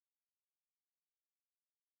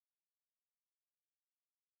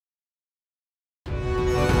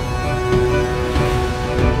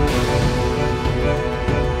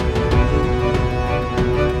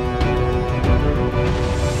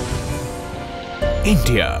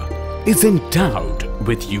India is endowed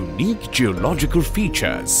with unique geological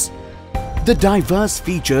features. The diverse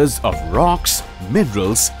features of rocks,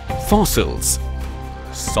 minerals, fossils,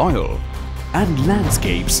 soil and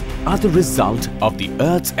landscapes are the result of the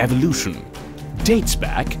Earth's evolution. Dates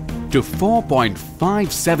back to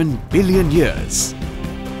 4.57 billion years.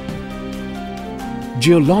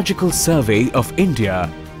 Geological Survey of India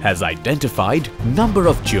has identified number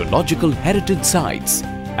of geological heritage sites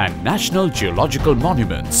and national geological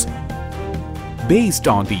monuments based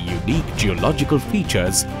on the unique geological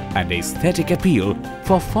features and aesthetic appeal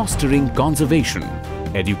for fostering conservation,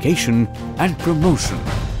 education and promotion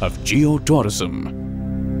of geotourism.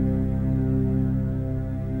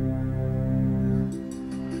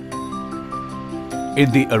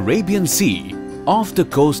 In the Arabian Sea, off the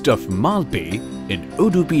coast of Malpe in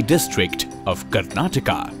Udupi district of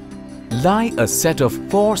Karnataka, lie a set of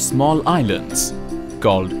 4 small islands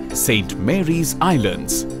called St. Mary's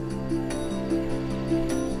Islands.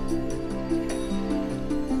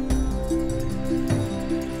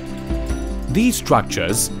 These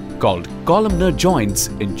structures, called columnar joints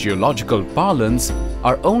in geological parlance,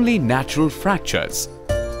 are only natural fractures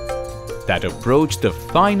that approach the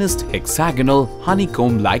finest hexagonal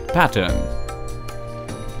honeycomb-like pattern.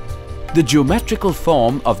 The geometrical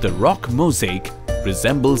form of the rock mosaic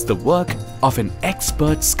resembles the work of an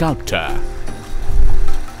expert sculptor.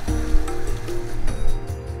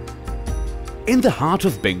 In the heart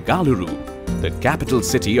of Bengaluru, the capital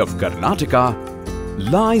city of Karnataka,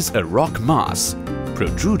 lies a rock mass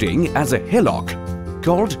protruding as a hillock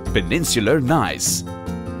called Peninsular Gneiss,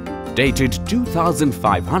 dated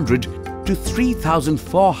 2500 to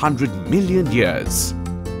 3400 million years.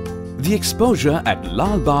 The exposure at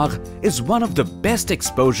Lal Bagh is one of the best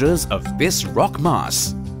exposures of this rock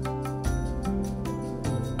mass.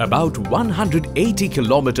 About 180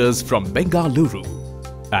 kilometers from Bengaluru,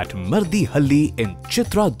 at Mardihalli in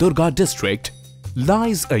Chitradurga district,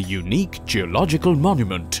 lies a unique geological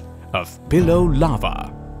monument of pillow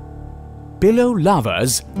lava. Pillow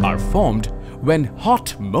lavas are formed when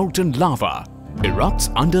hot molten lava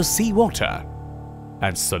erupts under seawater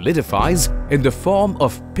and solidifies in the form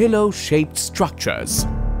of pillow-shaped structures.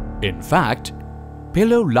 In fact,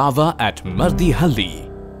 pillow lava at Mardihalli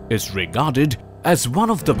is regarded as one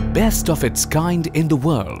of the best of its kind in the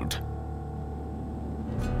world.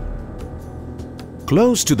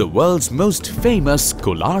 Close to the world's most famous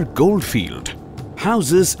Kolar goldfield,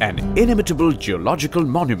 houses an inimitable geological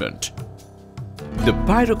monument, the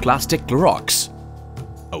pyroclastic rocks,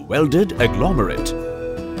 a welded agglomerate.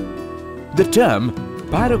 The term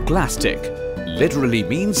pyroclastic literally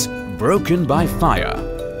means broken by fire.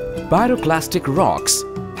 Pyroclastic rocks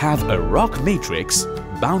have a rock matrix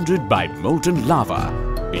bounded by molten lava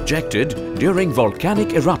ejected during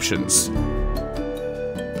volcanic eruptions.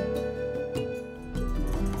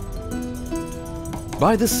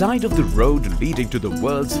 By the side of the road leading to the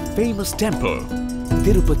world's famous temple,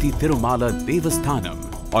 Tirupati Tirumala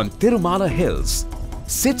Devasthanam, on Tirumala Hills,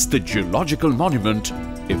 sits the geological monument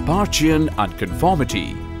Eparchian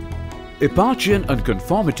Unconformity. Eparchian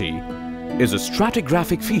Unconformity is a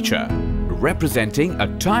stratigraphic feature representing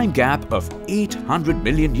a time gap of 800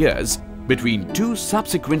 million years between 2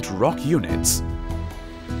 subsequent rock units.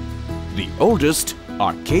 The oldest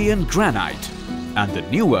Archean granite and the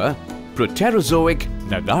newer Proterozoic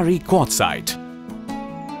Nagari quartzite.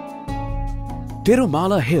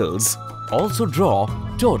 Tirumala Hills also draw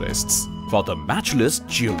tourists for the matchless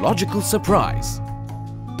geological surprise.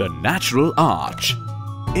 The natural arch,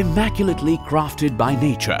 immaculately crafted by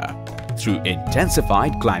nature through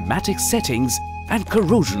intensified climatic settings and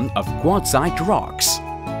corrosion of quartzite rocks.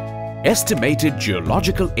 Estimated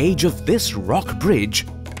geological age of this rock bridge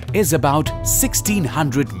is about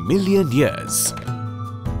 1600 million years.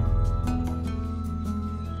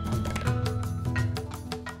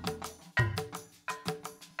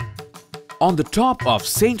 On the top of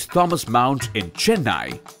St. Thomas Mount in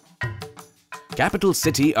Chennai, capital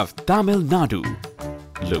city of Tamil Nadu,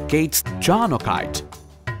 locates Charnockite,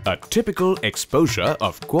 a typical exposure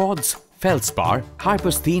of quartz feldspar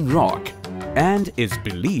hypersthene rock, and is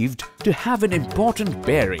believed to have an important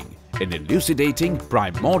bearing in elucidating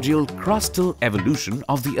primordial crustal evolution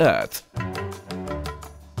of the Earth.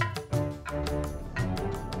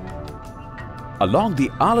 Along the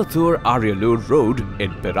Alathur-Aryalur road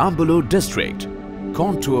in Perambulur district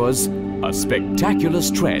contours a spectacular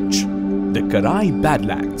stretch, the Karai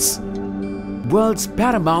Badlands, world's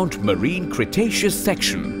paramount marine Cretaceous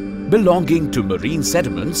section belonging to marine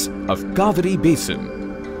sediments of Kaveri Basin.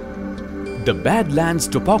 The Badlands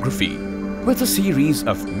topography, with a series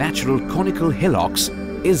of natural conical hillocks,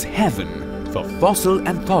 is heaven for fossil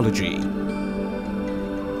anthology.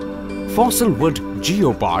 Fossil Wood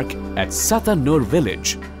Geopark at Satanur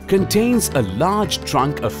village contains a large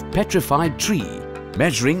trunk of petrified tree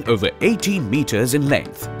measuring over 18 meters in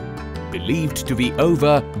length, believed to be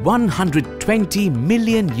over 120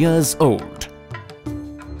 million years old.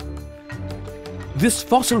 This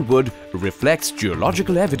fossil wood reflects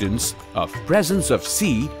geological evidence of presence of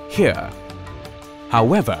sea here.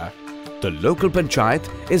 However, the local panchayat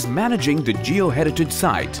is managing the geoheritage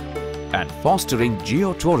site and fostering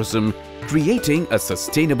geotourism, creating a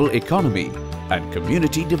sustainable economy and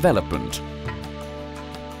community development.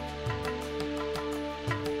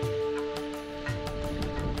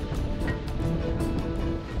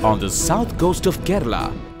 On the south coast of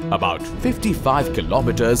Kerala, about 55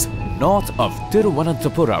 kilometers north of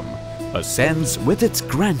Thiruvananthapuram, ascends with its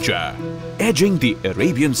grandeur, edging the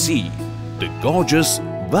Arabian Sea, the gorgeous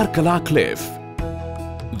Varkala Cliff.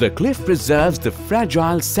 The cliff preserves the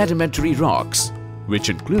fragile sedimentary rocks, which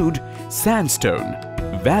include sandstone,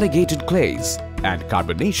 variegated clays and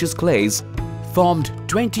carbonaceous clays formed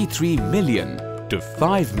 23 million to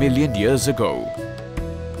 5 million years ago.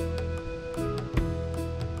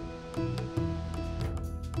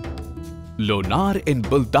 Lonar in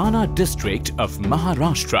Buldana district of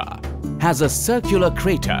Maharashtra has a circular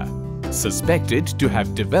crater suspected to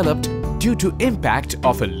have developed due to impact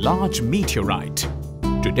of a large meteorite.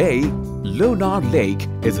 Today, Lonar Lake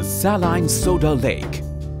is a saline soda lake,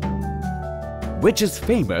 which is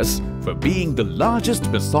famous for being the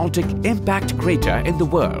largest basaltic impact crater in the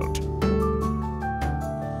world.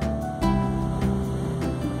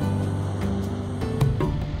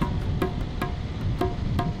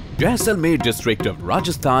 Jaisalmer district of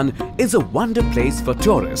Rajasthan is a wonder place for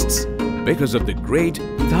tourists because of the great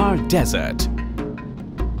Thar desert.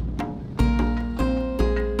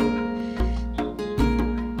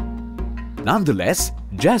 Nonetheless,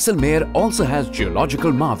 Jaisalmer also has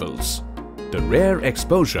geological marvels. The rare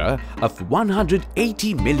exposure of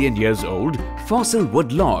 180 million years old fossil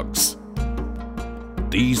wood logs.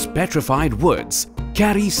 These petrified woods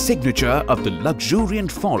carry signature of the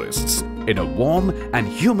luxuriant forests in a warm and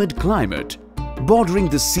humid climate bordering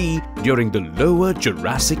the sea during the lower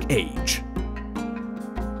Jurassic age.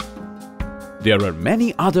 There are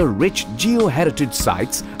many other rich geoheritage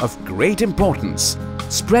sites of great importance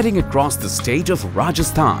spreading across the state of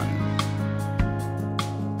Rajasthan.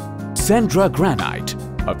 Sendra granite,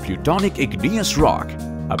 a plutonic igneous rock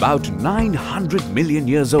about 900 million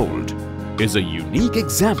years old, is a unique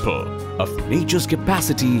example of nature's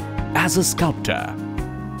capacity as a sculptor.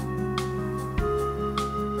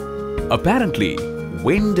 Apparently,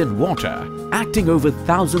 wind and water, acting over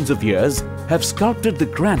thousands of years, have sculpted the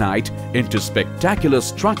granite into spectacular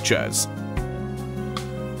structures.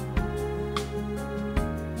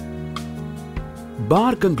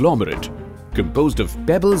 Bar conglomerate, composed of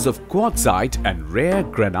pebbles of quartzite and rare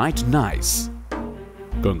granite gneiss.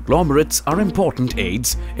 Conglomerates are important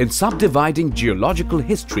aids in subdividing geological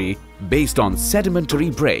history based on sedimentary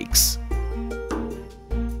breaks.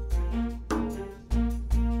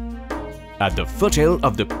 At the foothill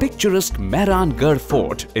of the picturesque Mehrangarh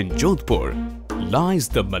Fort in Jodhpur lies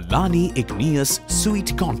the Malani Igneous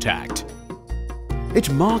Sweet Contact. It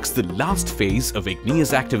marks the last phase of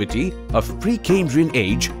igneous activity of Precambrian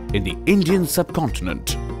age in the Indian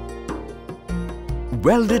subcontinent.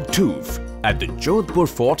 Welded tuff at the Jodhpur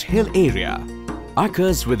Fort Hill area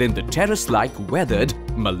occurs within the terrace-like weathered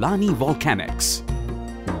Malani volcanics.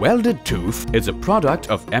 Welded tuff is a product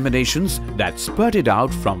of emanations that spurted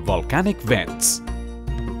out from volcanic vents.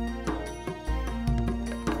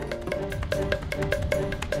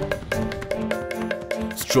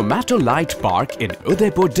 Stromatolite Park in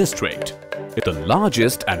Udaipur district is the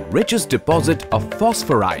largest and richest deposit of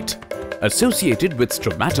phosphorite associated with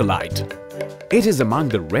stromatolite. It is among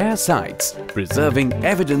the rare sites preserving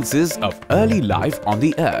evidences of early life on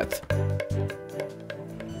the earth.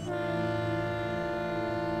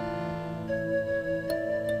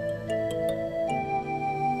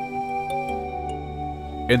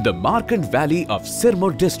 In the Markand Valley of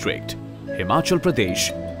Sirmur district, Himachal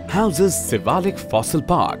Pradesh, houses Sivalik Fossil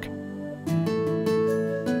Park.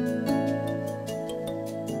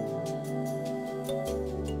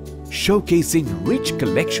 Showcasing rich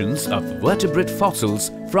collections of vertebrate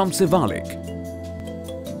fossils from Sivalik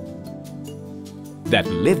that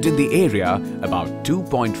lived in the area about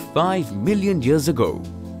 2.5 million years ago.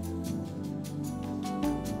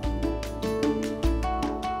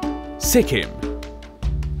 Sikkim,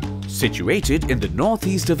 situated in the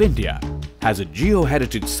northeast of India, has a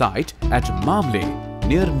geoheritage site at Mamle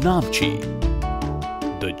near Namchi.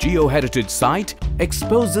 The geoheritage site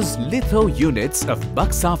exposes litho units of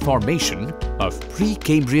Buxa Formation of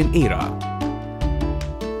pre-Cambrian era.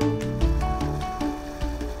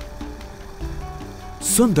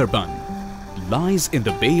 Sundarban lies in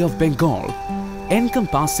the Bay of Bengal,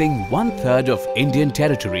 encompassing 1/3 of Indian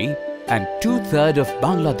territory and 2/3 of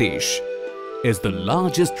Bangladesh, is the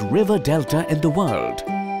largest river delta in the world.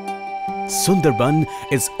 Sundarban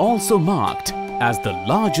is also marked as the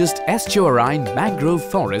largest estuarine mangrove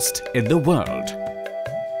forest in the world.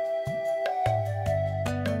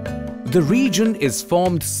 The region is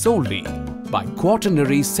formed solely by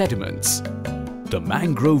quaternary sediments. The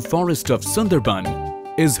mangrove forest of Sundarban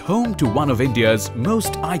is home to one of India's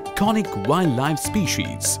most iconic wildlife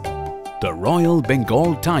species, the Royal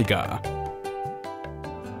Bengal tiger.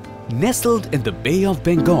 Nestled in the Bay of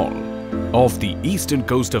Bengal, off the eastern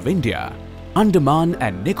coast of India, Andaman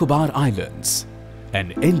and Nicobar Islands,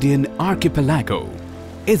 an Indian archipelago,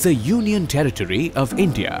 is a union territory of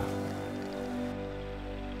India.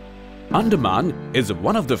 Andaman is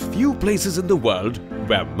one of the few places in the world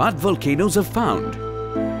where mud volcanoes are found.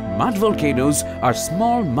 Mud volcanoes are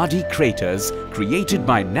small muddy craters created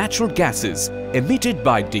by natural gases emitted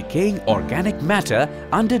by decaying organic matter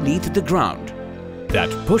underneath the ground that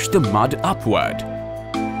push the mud upward.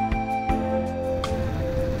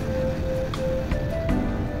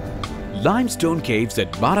 Limestone caves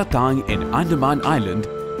at Baratang in Andaman Island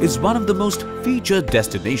is one of the most featured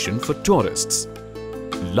destinations for tourists.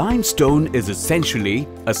 Limestone is essentially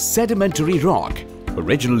a sedimentary rock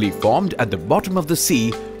originally formed at the bottom of the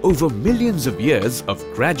sea over millions of years of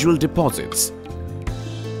gradual deposits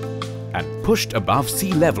and pushed above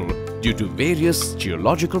sea level due to various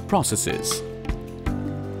geological processes.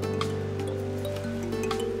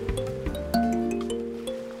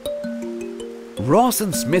 Ross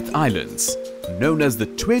and Smith Islands, known as the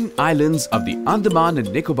twin islands of the Andaman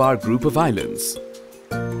and Nicobar group of islands.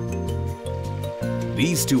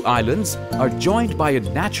 These two islands are joined by a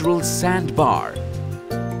natural sandbar.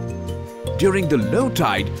 During the low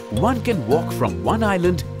tide, one can walk from one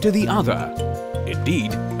island to the other.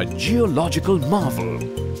 Indeed, a geological marvel.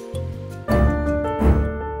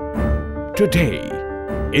 Today,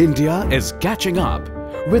 India is catching up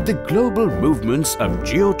with the global movements of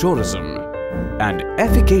geotourism and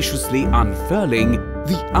efficaciously unfurling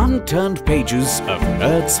the unturned pages of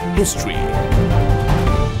Earth's history.